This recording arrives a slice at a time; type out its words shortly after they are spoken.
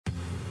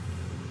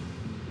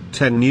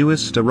10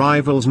 Newest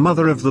Arrivals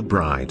Mother of the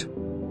Bride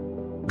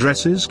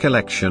Dresses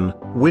Collection,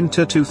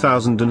 Winter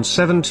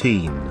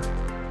 2017.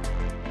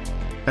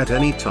 At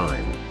any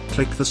time,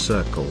 click the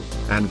circle,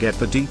 and get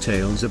the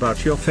details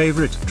about your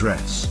favorite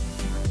dress.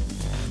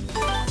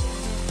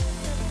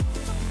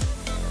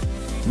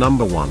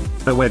 Number 1,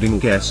 a wedding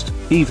guest,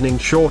 evening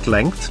short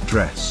length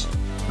dress.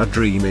 A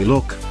dreamy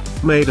look,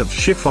 made of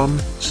chiffon,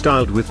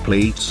 styled with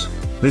pleats.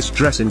 This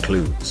dress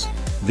includes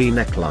V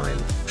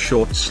neckline,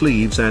 short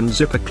sleeves and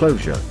zipper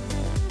closure.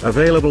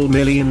 Available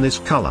merely in this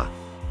color.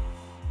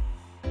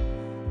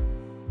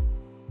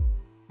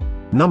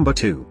 Number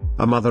 2,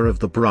 a mother of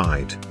the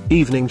bride,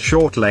 evening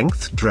short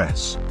length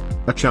dress.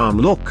 A charm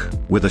look,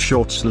 with a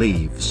short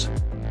sleeves.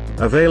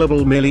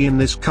 Available merely in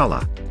this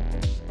color.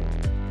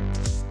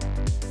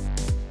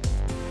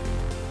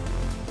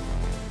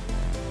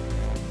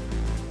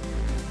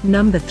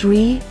 Number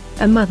 3,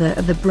 a mother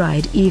of the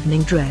bride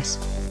evening dress.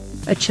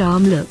 A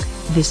charm look,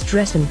 this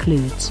dress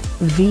includes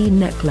V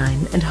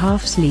neckline and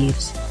half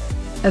sleeves.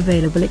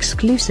 Available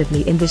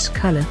exclusively in this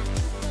color.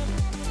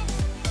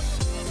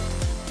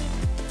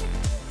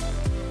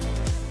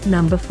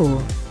 Number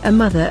 4, a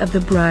mother of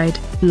the bride,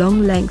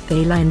 long length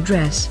A-line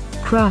dress,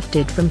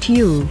 crafted from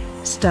tulle,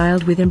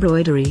 styled with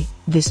embroidery.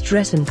 This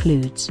dress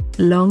includes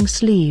long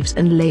sleeves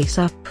and lace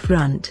up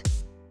front.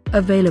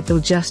 Available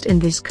just in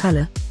this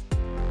color.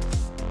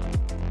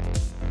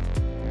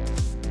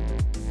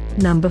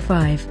 Number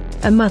 5,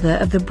 a mother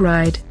of the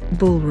bride,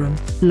 ballroom,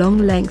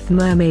 long-length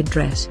mermaid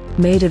dress,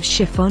 made of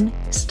chiffon,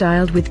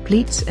 styled with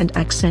pleats and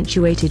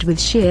accentuated with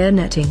sheer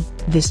netting.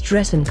 This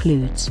dress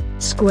includes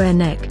square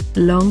neck,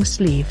 long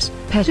sleeves,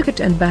 petticoat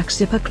and back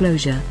zipper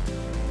closure.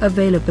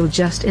 Available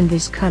just in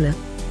this color.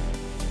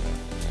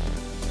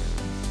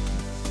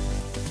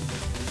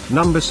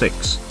 Number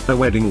 6, a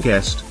wedding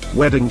guest,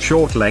 wedding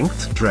short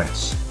length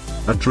dress.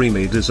 A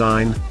dreamy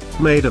design,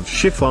 made of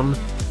chiffon.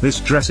 This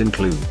dress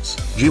includes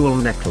jewel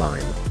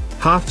neckline,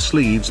 half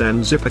sleeves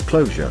and zipper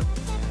closure.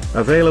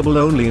 Available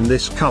only in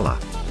this color.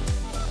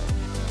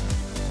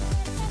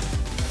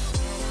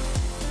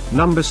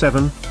 Number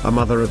 7, a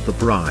mother of the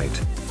bride,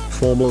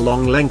 formal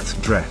long length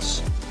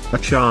dress. A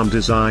charm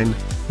design.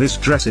 This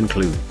dress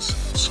includes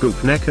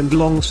scoop neck and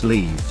long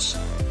sleeves.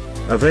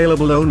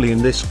 Available only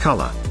in this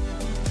color.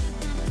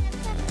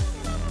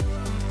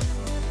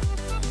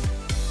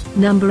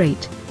 Number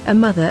 8, a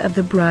mother of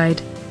the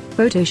bride,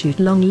 photoshoot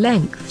long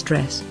length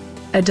dress.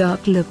 A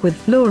dark look with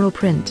floral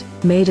print,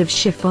 made of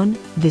chiffon.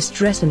 This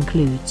dress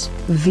includes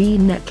V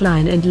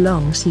neckline and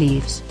long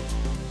sleeves.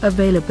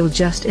 Available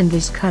just in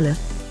this color.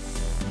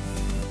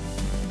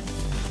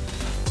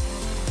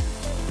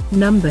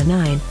 Number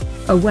 9,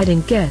 a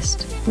wedding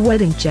guest,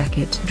 wedding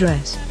jacket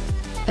dress.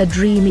 A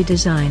dreamy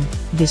design.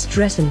 This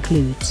dress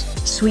includes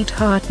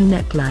sweetheart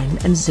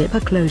neckline and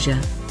zipper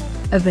closure.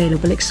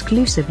 Available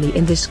exclusively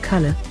in this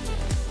color.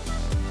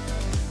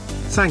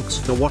 Thanks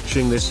for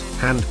watching this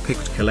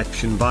hand-picked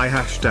collection by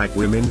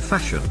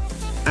 #WomenFashion.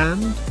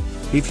 And,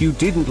 if you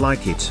didn't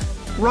like it,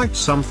 write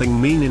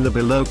something mean in the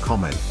below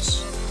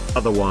comments.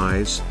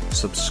 Otherwise,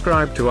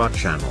 subscribe to our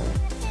channel.